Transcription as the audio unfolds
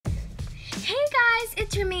Hey guys,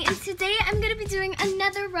 it's Remie, and today I'm going to be doing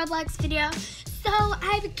another Roblox video. So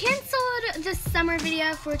I've canceled the summer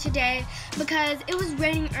video for today because it was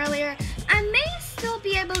raining earlier. I may still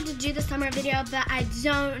be able to do the summer video, but I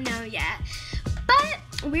don't know yet. But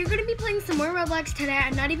we're going to be playing some more Roblox today.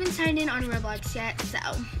 I'm not even signed in on Roblox yet, so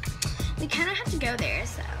we kind of have to go there.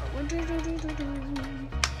 So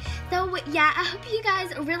yeah, I hope you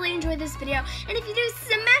guys really enjoyed this video. And if you do,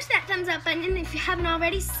 smash that thumbs up button. And if you haven't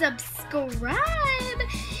already, subscribe.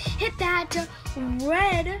 Hit that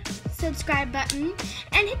red subscribe button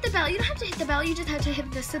and hit the bell. You don't have to hit the bell, you just have to hit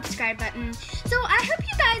the subscribe button. So I hope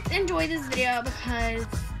you guys enjoy this video because,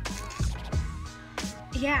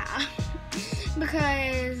 yeah,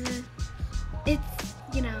 because it's,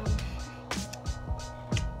 you know,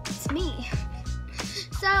 it's me.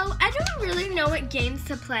 So I don't really know what games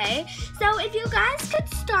to play. So if you guys could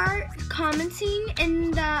start commenting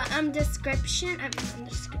in the description,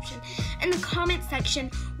 in the comment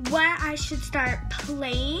section, what I should start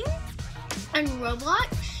playing on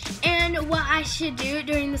Roblox and what I should do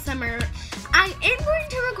during the summer. I am going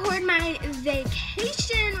to record my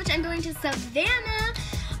vacation, which I'm going to Savannah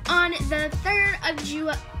on the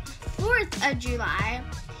 4th of July,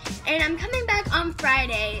 and I'm coming back on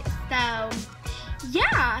Friday. So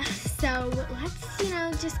yeah, so let's,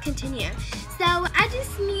 just continue. So I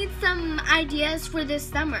just need some ideas for this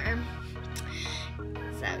summer.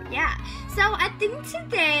 So yeah, so I think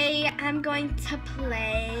today I'm going to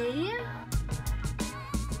play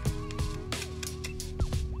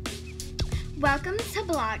Welcome to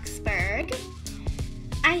Bloxburg.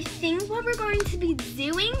 I think what we're going to be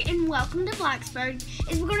doing in Welcome to Bloxburg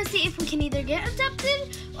is we're going to see if we can either get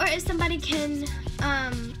adopted or if somebody can,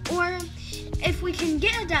 or if we can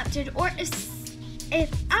get adopted, or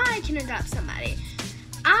if I can adopt somebody.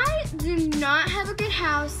 I do not have a good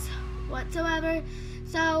house whatsoever,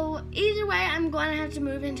 so either way I'm going to have to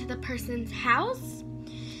move into the person's house.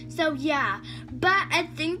 So yeah, but I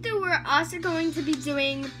think that we're also going to be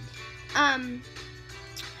doing, I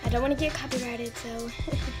don't want to get copyrighted, so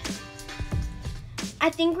I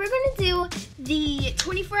think we're going to do the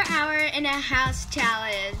 24-hour in a house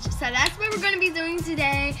challenge. So that's what we're going to be doing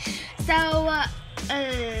today. So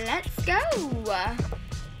let's go.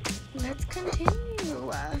 Let's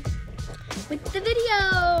continue with the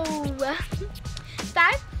video.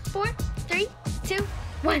 5, 4, 3, 2,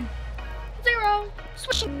 1, 0.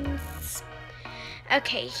 Switch.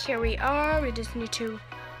 Okay, here we are. We just need to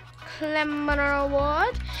climb on our wall.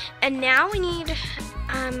 And now we need,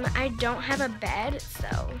 I don't have a bed,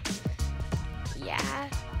 so yeah.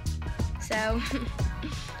 So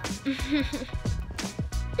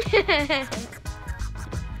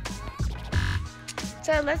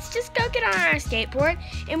so let's just go get on our skateboard,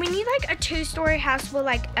 and we need like a 2-story house with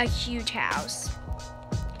like a huge house,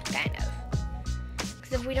 kind of.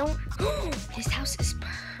 Because if we don't, this house is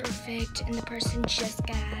perfect, and the person just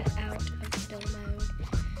got out of build mode.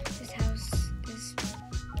 This house is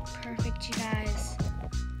perfect, you guys.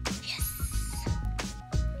 Yes.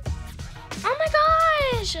 Oh my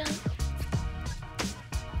gosh!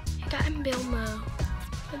 I got in build mode.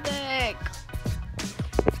 What the heck?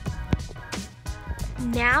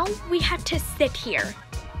 Now we have to sit here.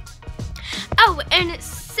 Oh, and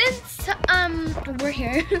since we're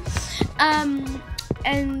here, and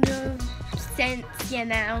since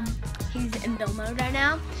he's in build mode right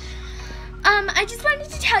now, I just wanted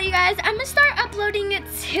to tell you guys I'm gonna start uploading it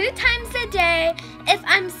 2 times a day if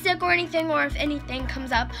I'm sick or anything, or if anything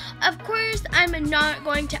comes up. Of course, I'm not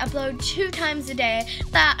going to upload 2 times a day,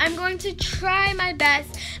 but I'm going to try my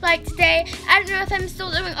best. Like today, I don't know if I'm still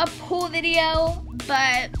doing a pool video,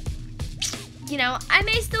 but I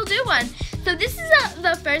may still do one. So this is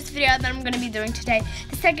the first video that I'm going to be doing today.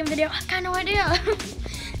 The second video, I got no idea.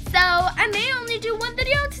 So I may only do 1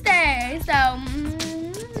 video today. So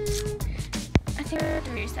I think we have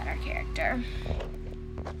to reset our character.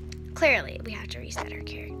 Clearly, we have to reset our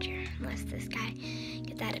character, unless this guy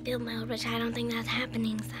gets out of build mode, which I don't think that's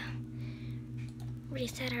happening. So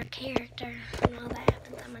reset our character, and all that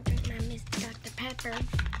happens. I'm gonna drink my Miss Dr. Pepper.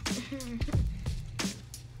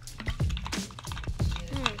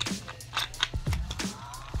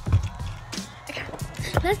 Okay,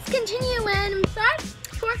 let's continue in 5,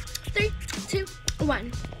 4, 3, 2,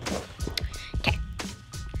 1. Okay,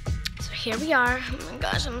 so here we are. Oh my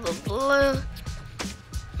gosh, I'm so blue.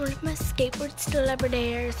 One of my skateboard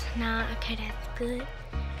celebrities. Nah, okay, that's good.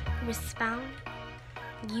 Respond.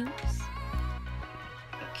 Use.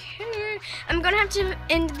 Okay. I'm gonna have to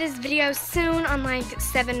end this video soon on like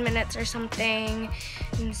 7 minutes or something.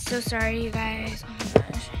 I'm so sorry, you guys. Oh my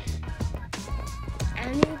gosh.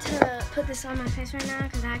 I need to put this on my face right now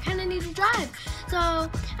because I kind of need to drive. So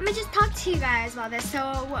I'm gonna just talk to you guys about this.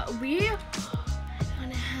 So we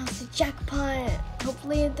found a house, a jackpot.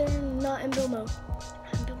 Hopefully they're not in build mode.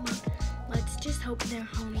 Let's just hope they're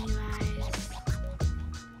home, you guys.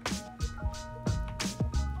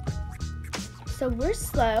 So we're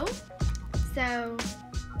slow. So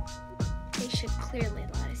they should clearly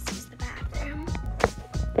let us use the bathroom.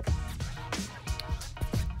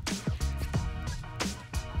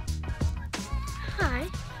 Hi.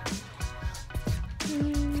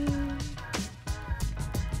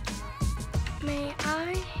 May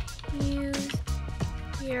I use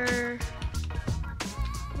your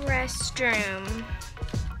restroom?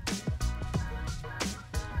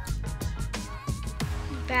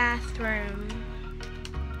 Bathroom.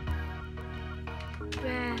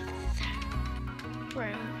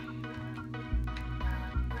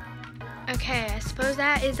 Okay, I suppose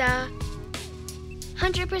that is a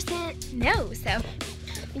 100% no, so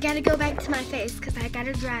we gotta go back to my face because I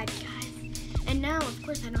gotta drive, guys. And now, of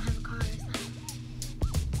course, I don't have a car, so.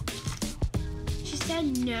 She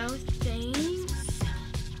said no thanks.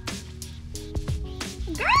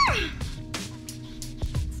 Girl!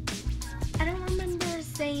 I don't remember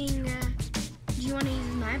saying, do you want to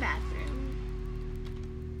use my bathroom?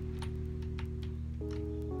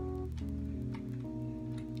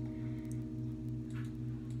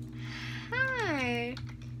 Hi,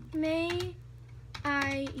 may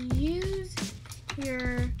I use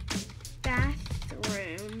your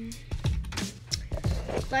bathroom?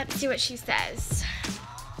 Let's see what she says.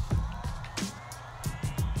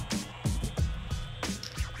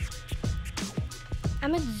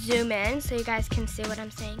 I'm gonna zoom in so you guys can see what I'm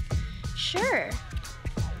saying. Sure.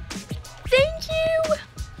 Thank you!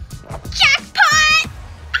 Jackpot!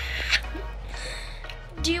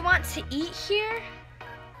 Do you want to eat here?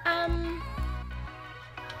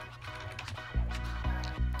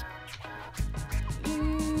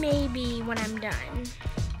 Maybe when I'm done.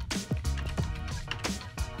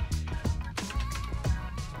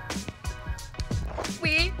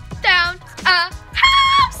 We found a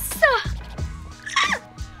house!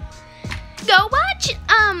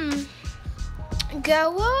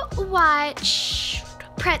 Go watch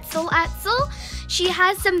Pretzel Etzel. She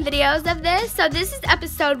has some videos of this. So this is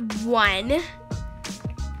episode 1.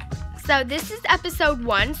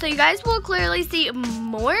 So you guys will clearly see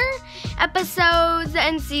more episodes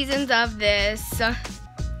and seasons of this.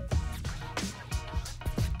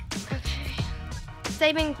 Okay.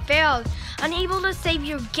 Saving failed. Unable to save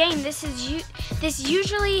your game. This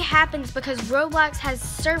usually happens because Roblox has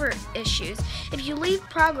server issues. If you leave,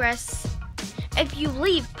 progress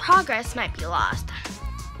might be lost.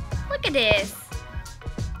 Look at this.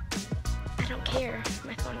 I don't care.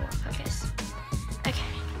 My phone won't focus. Okay.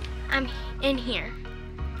 I'm in here.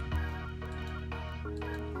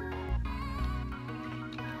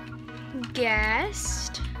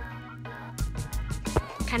 Guest.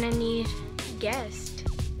 Kinda need guest.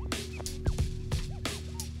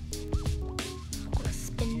 I'm gonna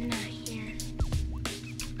spin the night here.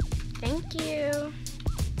 Thank you.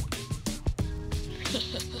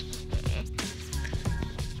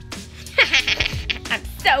 I'm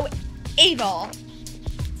so evil.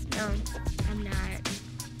 No, I'm not.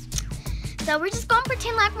 So we're just gonna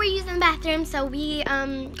pretend like we're using the bathroom. So we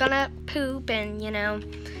gonna poop and, you know,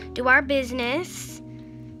 do our business.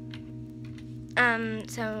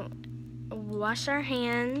 So wash our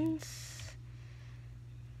hands.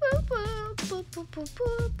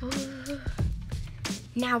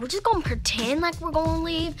 Now we're just gonna pretend like we're gonna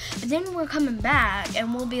leave, but then we're coming back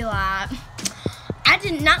and we'll be like, I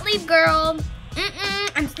did not leave, girl.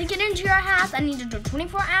 I'm sneaking into your house. I need to do a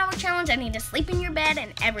 24-hour challenge. I need to sleep in your bed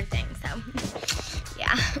and everything. So,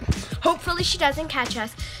 yeah. Hopefully she doesn't catch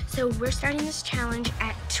us. So we're starting this challenge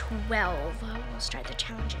at 12. We'll start the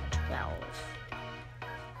challenge at 12.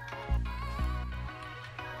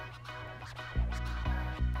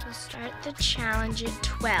 We'll start the challenge at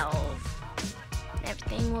 12.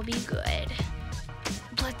 Everything will be good.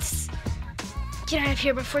 Let's get out of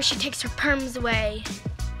here before she takes her perms away.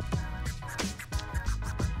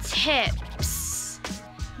 Tips.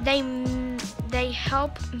 They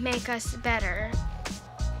help make us better.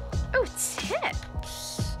 Oh,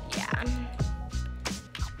 tips. Yeah.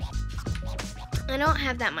 I don't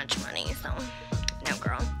have that much money, so no,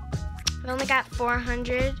 girl. I've only got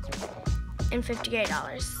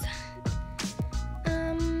 $458.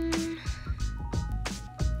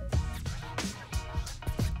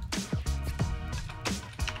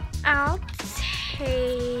 I'll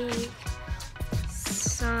take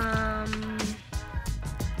some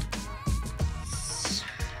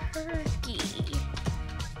turkey.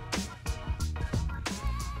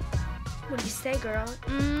 What do you say, girl?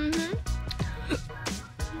 Mm-hmm.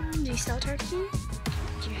 Do you sell turkey?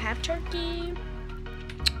 Do you have turkey?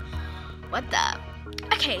 What the?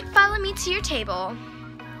 Okay, follow me to your table.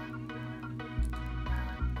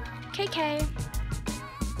 KK.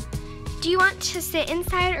 Do you want to sit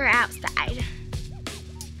inside or outside?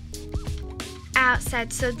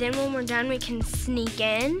 Outside, so then when we're done we can sneak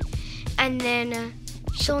in, and then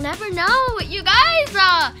she'll never know. You guys,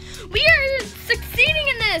 we are succeeding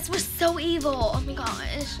in this. We're so evil. Oh my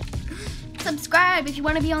gosh. Subscribe if you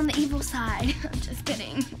want to be on the evil side. I'm just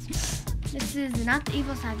kidding. This is not the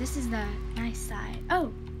evil side. This is the nice side.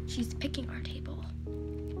 Oh, she's picking our table.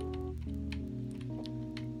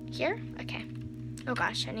 Here? Okay. Oh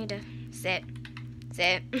gosh, I need to sit.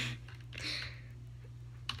 Sit.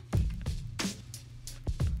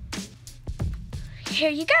 Here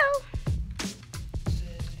you go.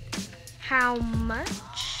 How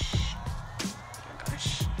much? Oh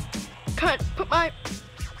gosh. Can't put my...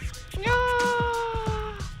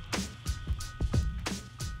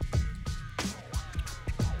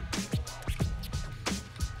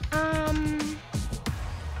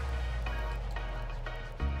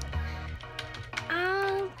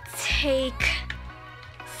 I'll take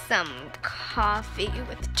some coffee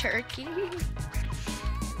with turkey.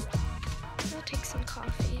 I'll take some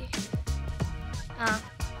coffee.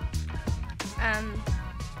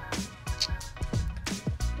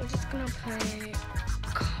 We're just gonna put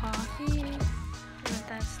coffee. No,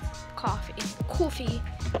 that's coffee. Coffee.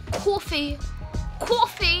 Coffee.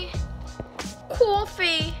 Coffee.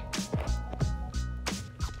 Coffee.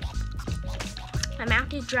 My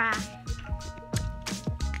mouth is dry.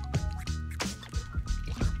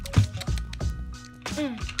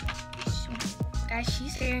 Guys,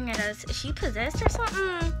 she's staring at us. Is she possessed or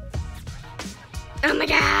something? Oh my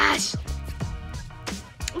gosh.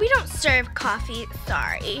 We don't serve coffee,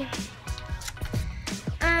 sorry.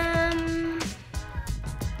 I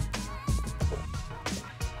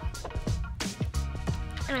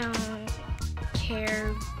don't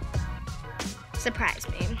care. Surprise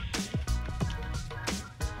me.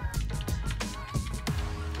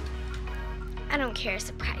 I don't care,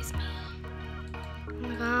 surprise me. Oh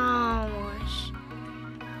my gosh.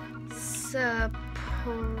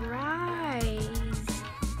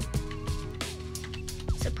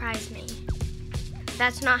 Surprise me.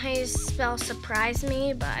 That's not how you spell surprise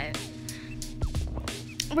me, but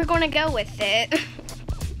we're gonna go with it.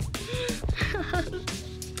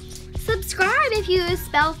 Subscribe if you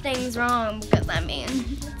spell things wrong, because I mean,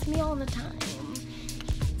 it's me all the time.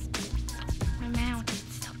 My mouth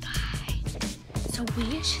is so tight. So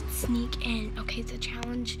we should sneak in. Okay, the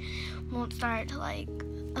challenge won't start till like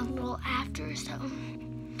a little after, so.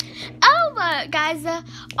 Oh, guys,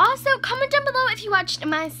 also comment down below if you watched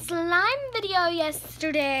my slime video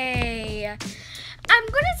yesterday. I'm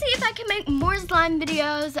gonna see if I can make more slime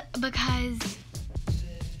videos because,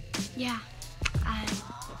 yeah,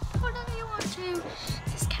 whatever you want to.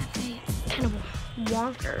 This cafe is kind of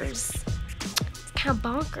wonkers. It's kind of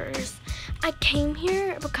bonkers. I came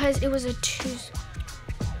here because it was a Tuesday.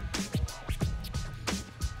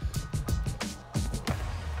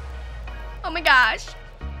 Oh my gosh.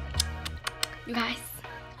 You guys.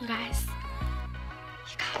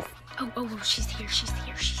 Oh, she's here. Oh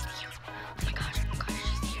my gosh,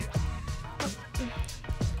 she's here. Oh.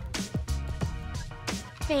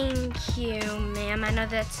 Thank you, ma'am. I know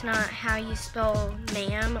that's not how you spell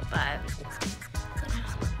ma'am, but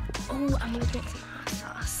oh, I'm gonna drink some hot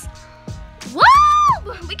sauce.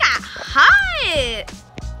 Woo! We got hot.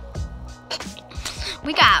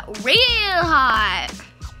 We got real hot.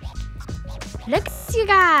 Look, you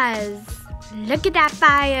guys. Look at that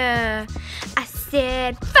fire. I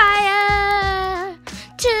said fire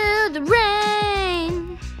to the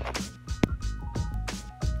rain.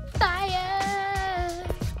 Fire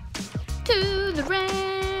to the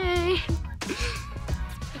rain.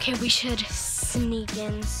 Okay, we should sneak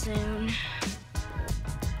in soon.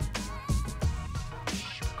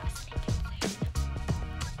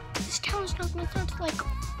 This challenge not gonna start till like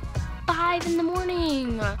 5 in the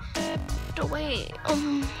morning. To wait. Oh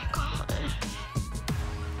my god.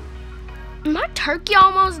 My turkey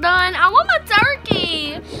almost done. I want my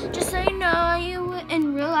turkey. Just so you know,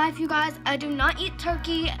 in real life, you guys, I do not eat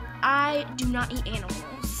turkey. I do not eat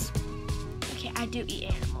animals. Okay, I do eat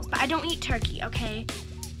animals, but I don't eat turkey, okay?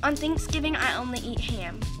 On Thanksgiving, I only eat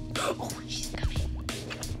ham. Oh, she's coming.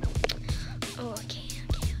 Oh, okay.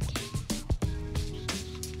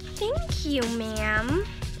 Thank you, ma'am.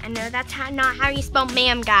 I know that's not how you spell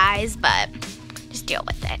ma'am, guys, but just deal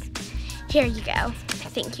with it. Here you go.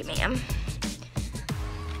 Thank you, ma'am.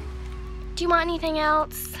 Do you want anything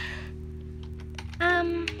else?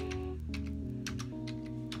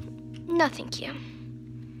 No thank you.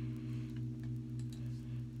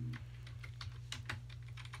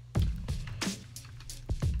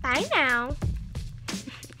 Bye now.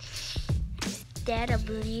 Instead of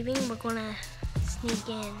leaving, we're gonna sneak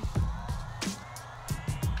in.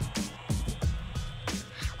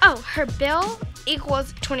 Oh, her bill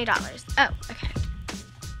equals $20. Oh, okay.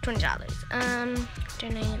 $20.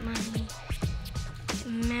 Donate money.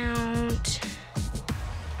 Amount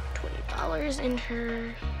 $20 in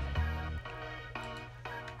her.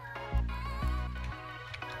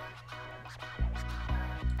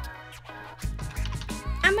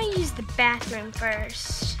 I'm gonna use the bathroom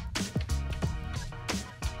first.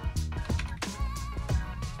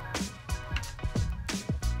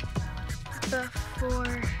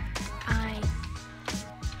 Before I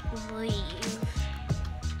leave.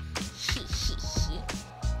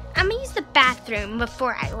 I'm gonna use the bathroom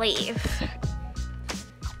before I leave.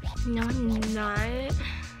 No, I'm not.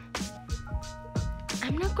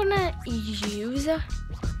 I'm not gonna use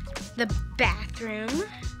the bathroom.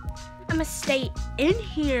 I'm gonna stay in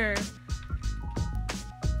here.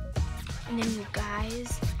 And then you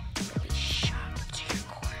guys will be shocked to your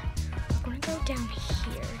core. I'm gonna go down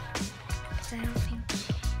here because I don't think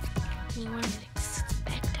anyone would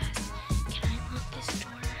expect us. Can I unlock this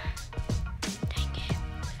door? Dang it.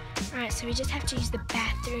 Alright, so we just have to use the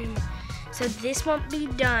bathroom. So this won't be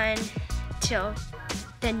done till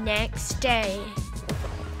the next day.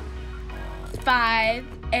 5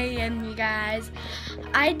 a.m. you guys.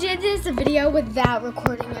 I did this video without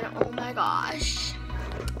recording it. Oh my gosh.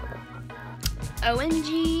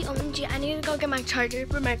 OMG, OMG. I need to go get my charger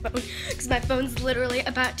for my phone because my phone's literally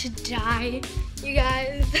about to die, you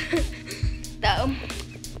guys. So,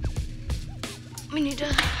 we need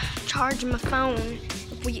to charge my phone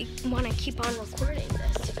if we want to keep on recording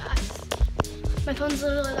this, you guys. My phone's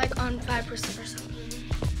literally like on 5% or something.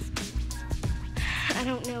 I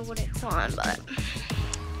don't know what it's on, but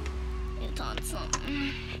it's on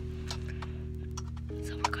something.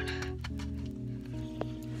 So we're gonna,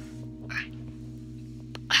 all right.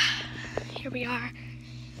 Here we are.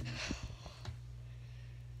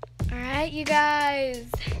 All right, you guys.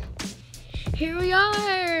 Here we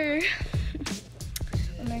are.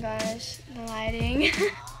 Oh my gosh, the lighting.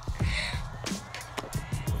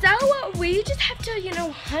 So we just have to, you know,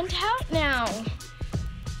 hunt out now.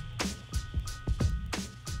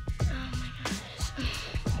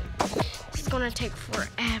 It's gonna take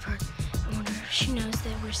forever. I wonder if she knows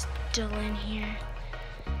that we're still in here.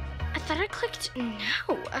 I thought I clicked no.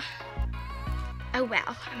 Oh well,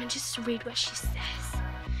 I'm gonna just read what she says.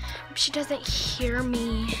 Hope she doesn't hear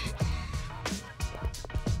me.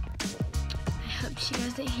 I hope she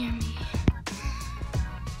doesn't hear me.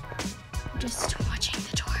 I'm just watching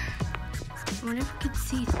the door. I wonder if we could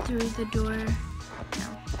see through the door. No,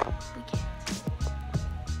 we can't.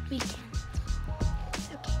 We can't.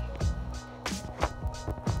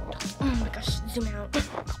 Oh my gosh, zoom out.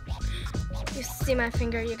 You see my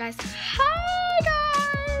finger, you guys. Hi,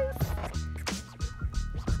 guys!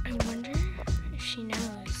 I wonder if she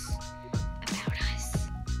knows about us.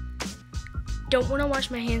 Don't want to wash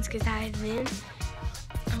my hands because I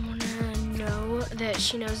want to know that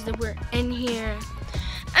she knows that we're in here.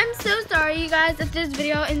 I'm so sorry, you guys, if this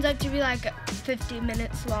video ends up to be like 50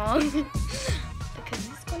 minutes long. Because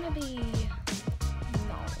it's going to be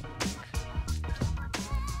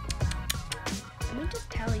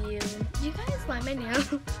tell you. You guys let me know.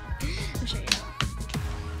 I'm sure you know.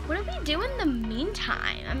 What do we do in the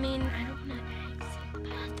meantime? I mean, I don't want to exit the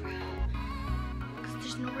bathroom because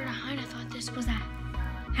there's nowhere to hide. I thought this was a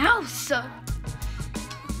house.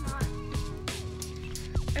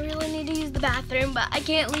 I really need to use the bathroom, but I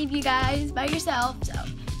can't leave you guys by yourself, so I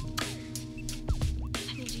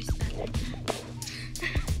need to use the bathroom.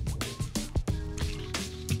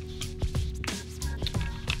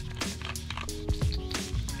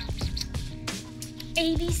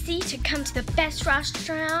 ABC to come to the best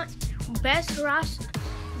restaurant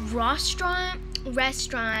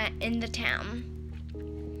in the town.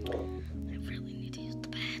 I really need to use the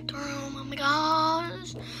bathroom. Oh my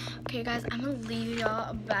gosh. Okay, guys, I'm gonna leave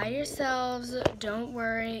y'all by yourselves. Don't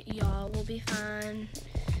worry, y'all will be fine.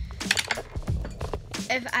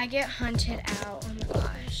 If I get hunted out, oh my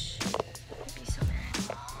gosh, I'd be so mad.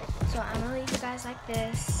 So I'm gonna leave you guys like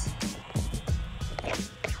this.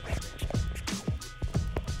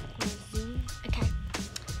 Okay,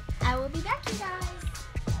 I will be back, you guys.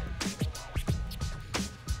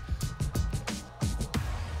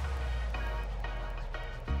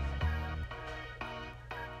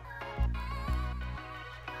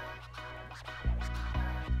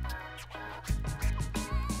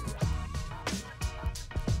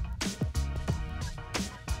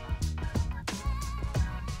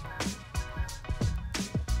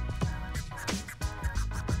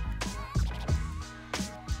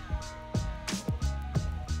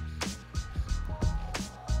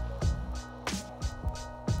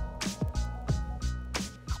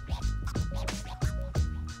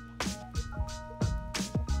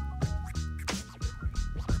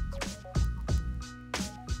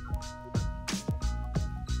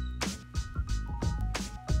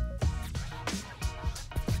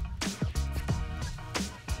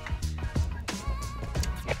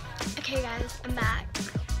 Okay guys, I'm back.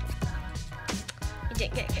 I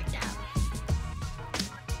didn't get kicked out.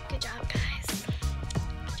 Good job guys.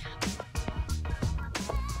 Good job.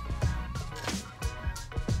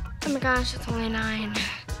 Oh my gosh, it's only 9.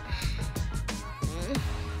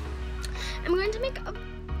 I'm going to make a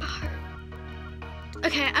part.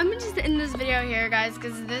 Okay, I'm gonna just end this video here guys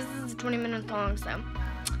because this is 20 minutes long, so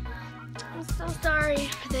I'm so sorry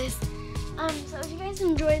for this. So if you guys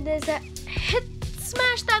enjoyed this,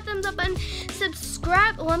 smash that thumbs up button,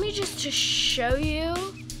 subscribe. Let me just to show you.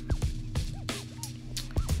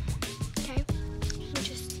 Okay, let me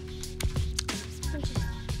just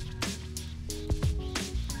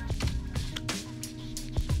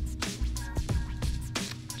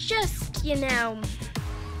you know.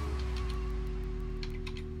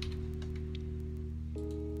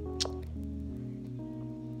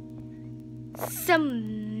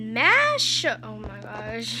 Smash, oh my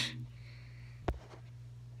gosh.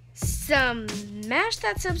 Smash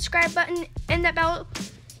that subscribe button and that bell.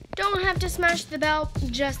 Don't have to smash the bell,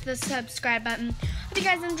 just the subscribe button. Hope you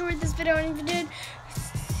guys enjoyed this video, and if you did,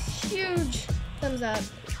 huge thumbs up.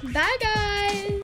 Bye guys.